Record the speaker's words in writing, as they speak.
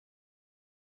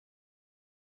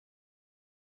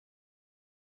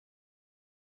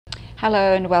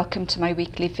Hello and welcome to my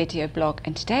weekly video blog,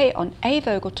 and today on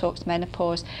A.Vogel Talks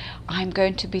Menopause I'm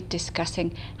going to be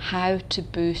discussing how to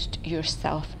boost your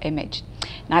self-image.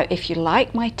 Now if you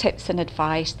like my tips and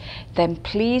advice, then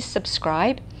please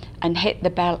subscribe and hit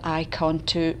the bell icon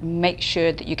to make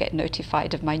sure that you get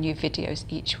notified of my new videos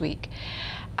each week.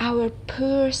 Our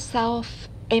poor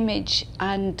self-image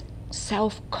and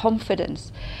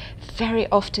self-confidence very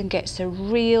often gets a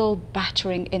real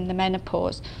battering in the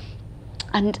menopause.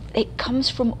 And it comes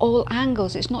from all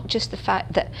angles. It's not just the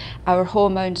fact that our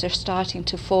hormones are starting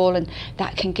to fall and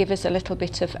that can give us a little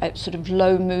bit of a sort of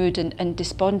low mood and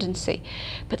despondency,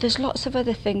 but there's lots of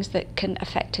other things that can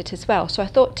affect it as well. So I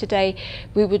thought today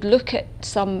we would look at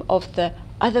some of the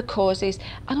other causes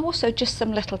and also just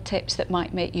some little tips that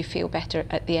might make you feel better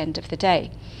at the end of the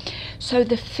day. So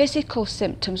the physical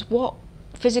symptoms, what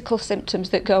physical symptoms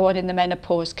that go on in the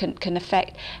menopause can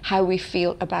affect how we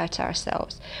feel about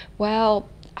ourselves? Well,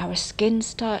 our skin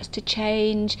starts to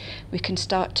change, we can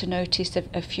start to notice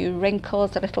a few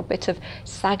wrinkles, a little bit of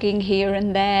sagging here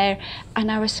and there,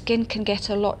 and our skin can get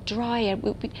a lot drier.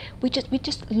 We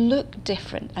just look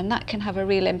different, and that can have a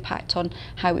real impact on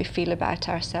how we feel about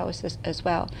ourselves as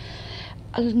well.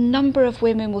 A number of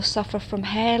women will suffer from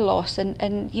hair loss,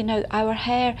 and you know, our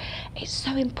hair, it's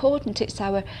so important. It's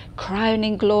our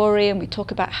crowning glory, and we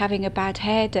talk about having a bad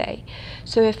hair day.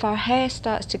 So if our hair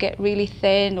starts to get really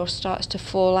thin or starts to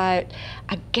fall out,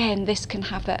 again, this can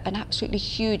have an absolutely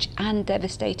huge and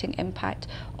devastating impact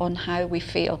on how we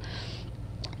feel.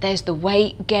 There's the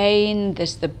weight gain,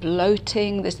 there's the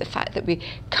bloating, there's the fact that we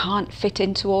can't fit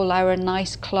into all our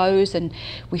nice clothes and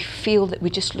we feel that we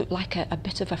just look like a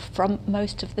bit of a frump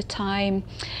most of the time.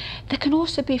 There can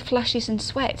also be flushes and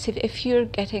sweats. If you're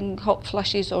getting hot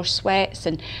flushes or sweats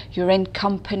and you're in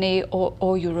company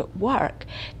or you're at work,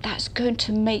 that's going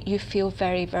to make you feel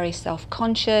very, very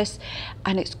self-conscious,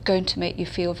 and it's going to make you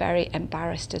feel very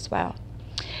embarrassed as well.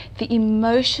 The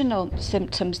emotional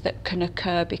symptoms that can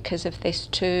occur because of this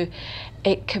too,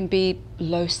 it can be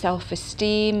low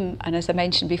self-esteem, and as I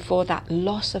mentioned before, that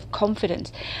loss of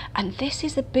confidence. And this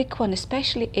is a big one,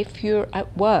 especially if you're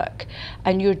at work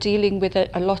and you're dealing with a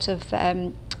lot of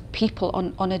people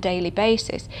on a daily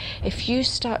basis. If you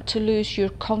start to lose your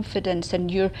confidence and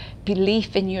your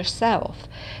belief in yourself,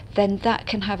 then that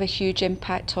can have a huge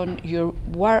impact on your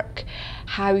work,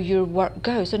 how your work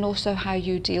goes, and also how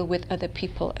you deal with other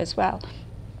people as well.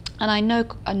 And I know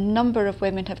a number of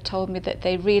women have told me that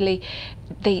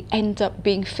they end up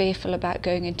being fearful about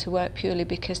going into work purely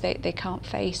because they can't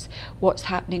face what's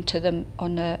happening to them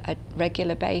on a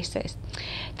regular basis.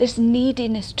 There's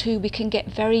neediness too. We can get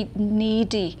very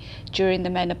needy during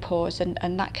the menopause,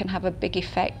 and that can have a big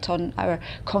effect on our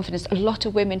confidence. A lot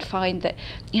of women find that,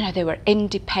 you know, they were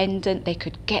independent, they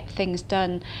could get things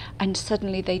done, and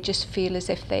suddenly they just feel as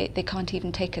if they can't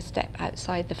even take a step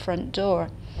outside the front door.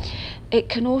 It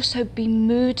can also be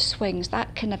mood swings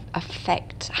that can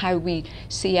affect how we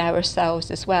see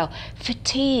ourselves as well.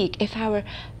 Fatigue, if our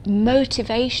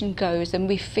motivation goes and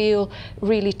we feel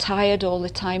really tired all the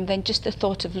time, then just the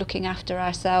thought of looking after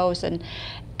ourselves and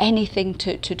anything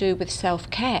to do with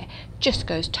self-care just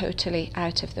goes totally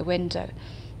out of the window.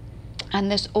 And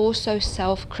there's also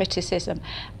self-criticism,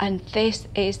 and this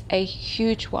is a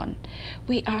huge one.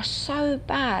 We are so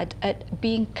bad at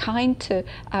being kind to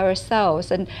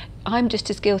ourselves, and I'm just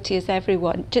as guilty as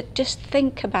everyone. Just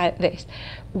think about this.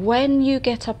 When you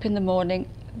get up in the morning,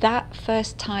 that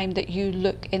first time that you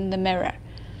look in the mirror,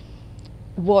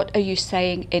 what are you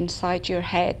saying inside your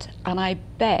head? And I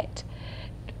bet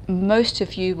most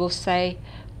of you will say,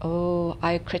 oh,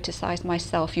 I criticize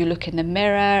myself. You look in the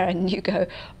mirror and you go,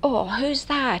 oh, who's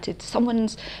that? It's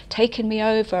someone's taken me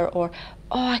over. Or,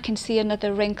 oh, I can see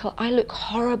another wrinkle. I look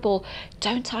horrible.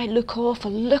 Don't I look awful?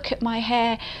 Look at my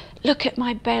hair. Look at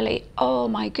my belly. Oh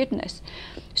my goodness.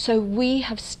 So we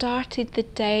have started the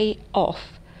day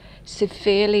off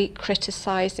severely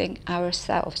criticizing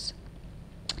ourselves.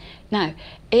 Now,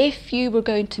 if you were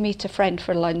going to meet a friend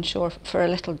for lunch or for a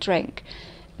little drink,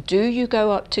 do you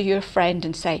go up to your friend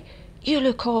and say, you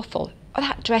look awful, oh,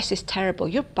 that dress is terrible,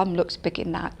 your bum looks big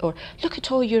in that, or look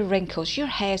at all your wrinkles, your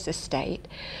hair's a state?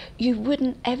 You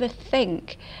wouldn't ever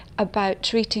think about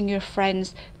treating your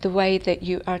friends the way that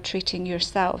you are treating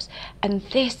yourselves. And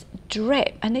this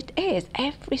drip, and it is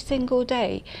every single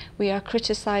day, we are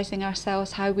criticizing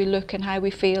ourselves, how we look and how we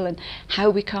feel and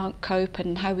how we can't cope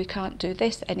and how we can't do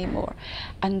this anymore.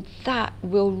 And that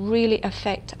will really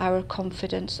affect our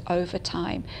confidence over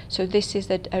time. So this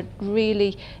is a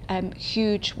really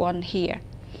huge one here.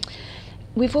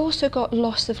 We've also got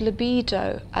loss of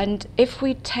libido, and if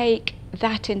we take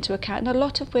that into account, and a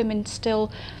lot of women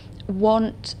still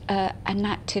want an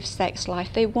active sex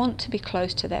life. They want to be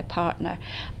close to their partner,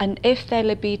 and if their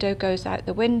libido goes out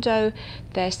the window,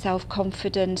 their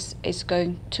self-confidence is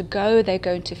going to go. They're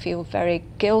going to feel very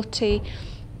guilty.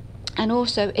 And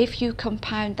also, if you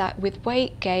compound that with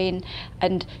weight gain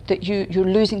and that you're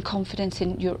losing confidence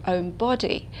in your own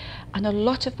body, and a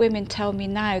lot of women tell me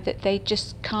now that they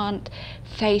just can't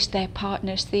face their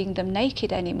partner seeing them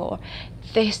naked anymore,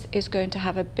 this is going to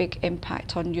have a big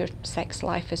impact on your sex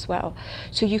life as well.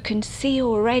 So you can see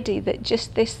already that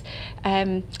just this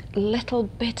little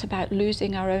bit about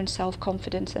losing our own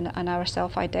self-confidence and our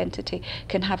self-identity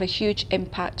can have a huge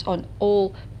impact on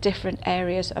all different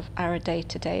areas of our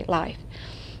day-to-day life.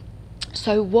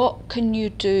 So what can you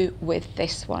do with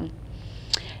this one?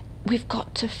 We've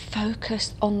got to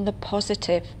focus on the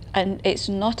positive, and it's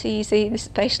not easy,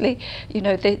 especially, you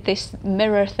know, this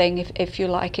mirror thing, if you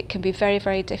like. It can be very,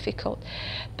 very difficult.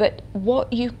 But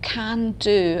what you can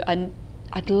do, and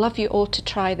I'd love you all to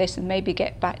try this and maybe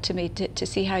get back to me to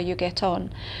see how you get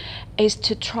on, is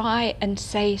to try and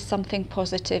say something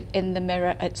positive in the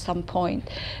mirror at some point.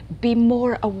 Be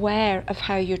more aware of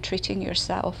how you're treating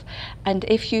yourself, and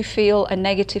if you feel a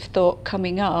negative thought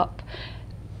coming up,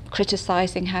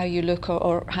 criticizing how you look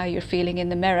or how you're feeling in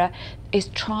the mirror, is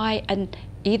try and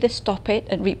either stop it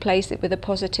and replace it with a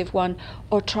positive one,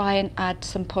 or try and add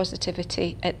some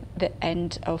positivity at the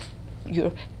end of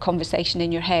your conversation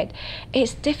in your head.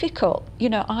 It's difficult, you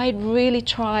know. I really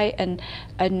try and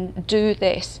do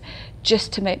this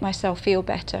just to make myself feel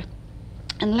better.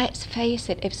 And let's face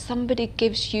it, if somebody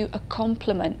gives you a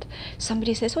compliment,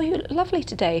 somebody says, "Oh, you look lovely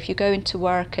today," if you go into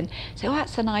work and say, "Oh,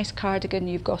 that's a nice cardigan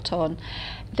you've got on,"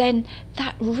 then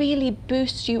that really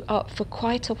boosts you up for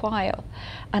quite a while.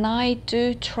 And I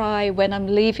do try, when I'm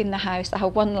leaving the house, I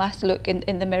have one last look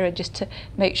in the mirror just to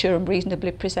make sure I'm reasonably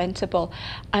presentable.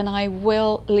 And I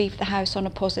will leave the house on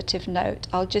a positive note.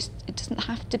 It doesn't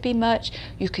have to be much.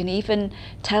 You can even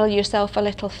tell yourself a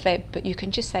little fib, but you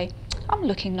can just say, "I'm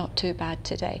looking not too bad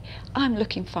today. I'm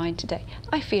looking fine today.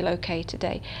 I feel okay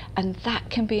today." And that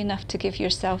can be enough to give your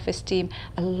self-esteem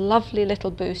a lovely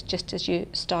little boost just as you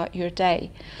start your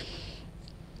day.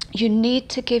 You need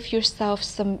to give yourself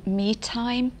some me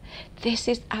time. This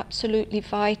is absolutely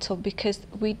vital, because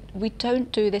we don't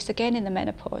do this again in the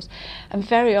menopause. And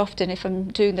very often, if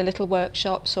I'm doing the little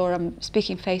workshops or I'm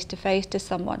speaking face to face to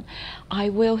someone, I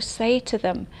will say to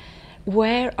them,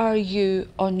 "Where are you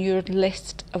on your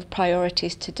list of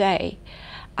priorities today?"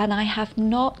 And I have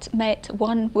not met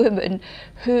one woman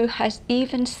who has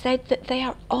even said that they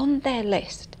are on their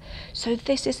list. So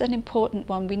this is an important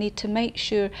one. We need to make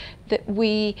sure that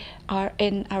we are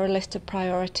in our list of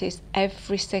priorities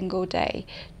every single day,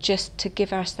 just to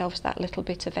give ourselves that little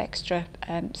bit of extra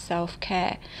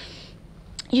self-care.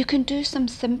 You can do some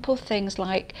simple things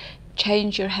like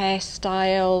change your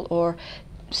hairstyle or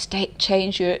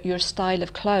change your style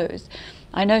of clothes.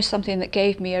 I know something that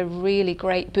gave me a really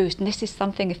great boost, and this is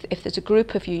something, if there's a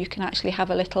group of you, you can actually have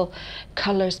a little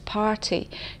colours party.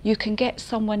 You can get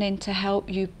someone in to help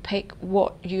you pick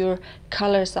what your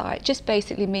colours are. It just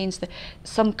basically means that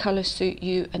some colours suit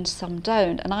you and some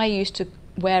don't. And I used to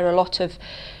wear a lot of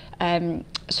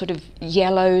sort of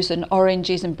yellows and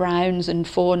oranges and browns and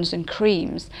fawns and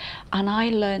creams, and I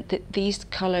learned that these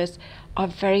colours are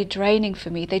very draining for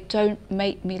me. They don't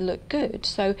make me look good.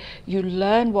 So you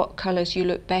learn what colours you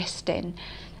look best in.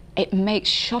 It makes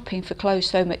shopping for clothes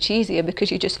so much easier,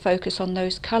 because you just focus on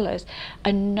those colours,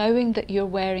 and knowing that you're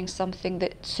wearing something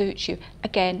that suits you,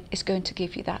 again, is going to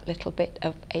give you that little bit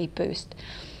of a boost.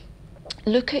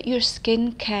 Look at your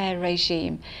skincare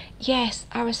regime. Yes,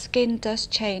 our skin does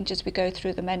change as we go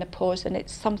through the menopause, and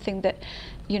it's something that,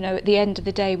 you know, at the end of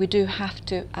the day, we do have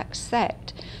to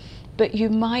accept. But you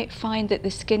might find that the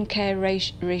skincare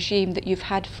regime that you've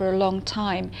had for a long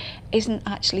time isn't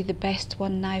actually the best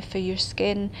one now for your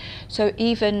skin. So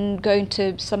even going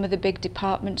to some of the big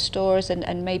department stores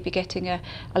and maybe getting a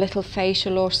little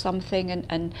facial or something,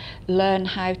 and learn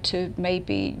how to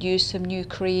maybe use some new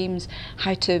creams,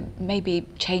 how to maybe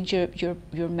change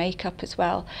your makeup as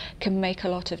well, can make a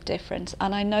lot of difference.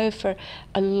 And I know for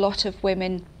a lot of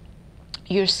women,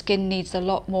 your skin needs a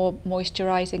lot more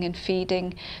moisturising and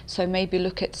feeding, so maybe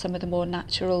look at some of the more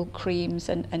natural creams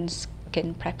and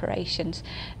skin preparations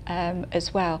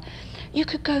as well. You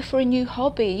could go for a new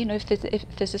hobby. You know, if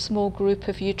there's a small group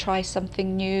of you, try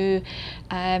something new.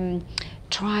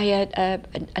 try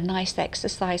a nice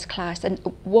exercise class. And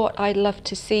what I love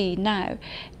to see now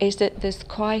is that there's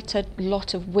quite a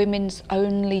lot of women's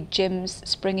only gyms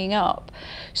springing up.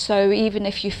 So even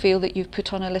if you feel that you've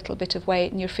put on a little bit of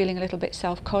weight and you're feeling a little bit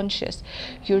self-conscious,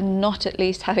 you're not at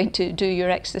least having to do your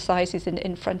exercises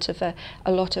in front of a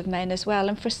lot of men as well.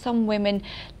 And for some women,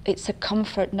 it's a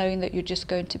comfort knowing that you're just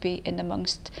going to be in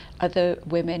amongst other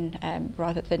women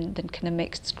rather than kind of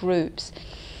mixed groups.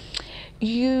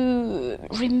 You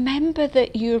remember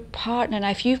that your partner,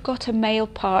 now if you've got a male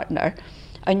partner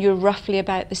and you're roughly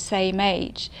about the same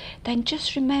age, then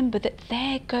just remember that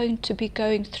they're going to be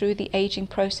going through the aging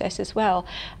process as well,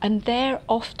 and they're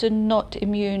often not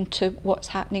immune to what's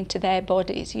happening to their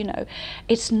bodies. You know,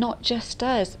 it's not just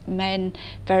us. Men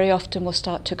very often will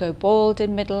start to go bald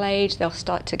in middle age, they'll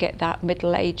start to get that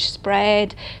middle age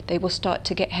spread, they will start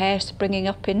to get hair springing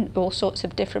up in all sorts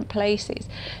of different places.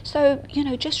 So, you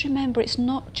know, just remember it's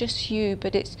not just you,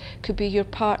 but it could be your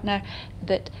partner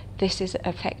that this is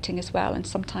affecting as well, and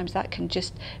sometimes that can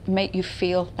just make you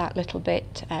feel that little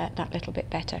bit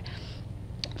better.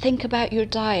 Think about your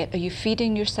diet. Are you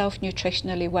feeding yourself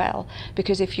nutritionally well?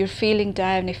 Because if you're feeling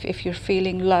down, if you're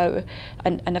feeling low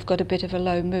and have got a bit of a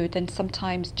low mood, then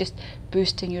sometimes just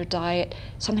boosting your diet,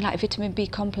 something like vitamin B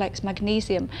complex,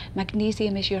 magnesium.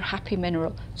 Magnesium is your happy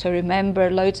mineral. So remember,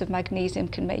 loads of magnesium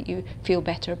can make you feel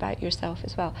better about yourself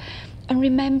as well. And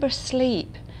remember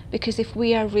sleep. Because if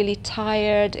we are really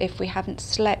tired, if we haven't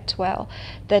slept well,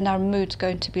 then our mood's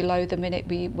going to be low the minute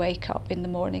we wake up in the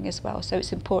morning as well. So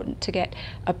it's important to get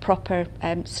a proper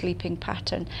sleeping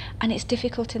pattern. And it's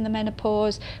difficult in the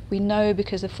menopause, we know,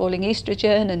 because of falling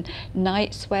estrogen and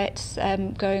night sweats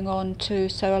going on too.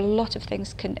 So a lot of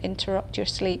things can interrupt your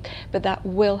sleep, but that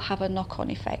will have a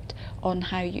knock-on effect on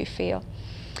how you feel.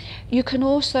 You can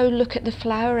also look at the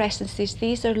flower essences.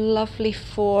 These are lovely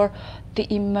for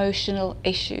the emotional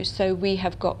issues. So we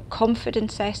have got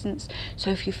confidence essence. So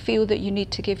if you feel that you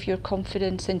need to give your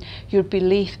confidence and your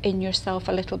belief in yourself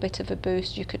a little bit of a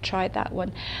boost, you could try that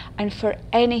one. And for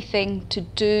anything to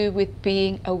do with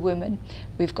being a woman,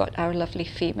 we've got our lovely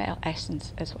female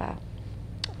essence as well.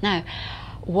 Now,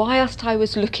 whilst I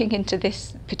was looking into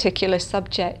this particular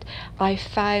subject, I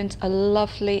found a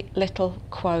lovely little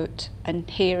quote, and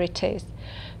here it is.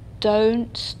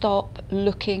 Don't stop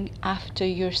looking after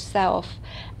yourself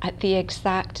at the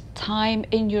exact time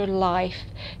in your life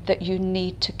that you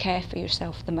need to care for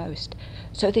yourself the most.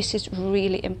 So this is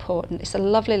really important. It's a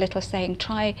lovely little saying.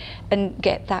 Try and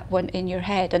get that one in your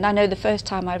head. And I know the first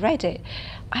time I read it,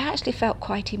 I actually felt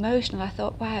quite emotional. I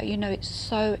thought, wow, you know, it's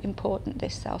so important,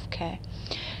 this self-care.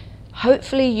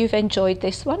 Hopefully you've enjoyed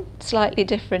this one, slightly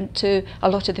different to a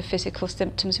lot of the physical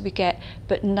symptoms we get,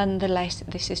 but nonetheless,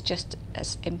 this is just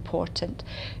as important.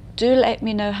 Do let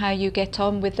me know how you get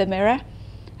on with the mirror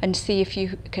and see if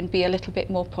you can be a little bit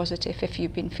more positive if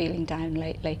you've been feeling down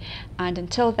lately. And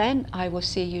until then, I will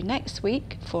see you next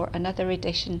week for another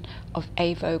edition of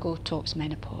A.Vogel Talks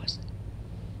Menopause.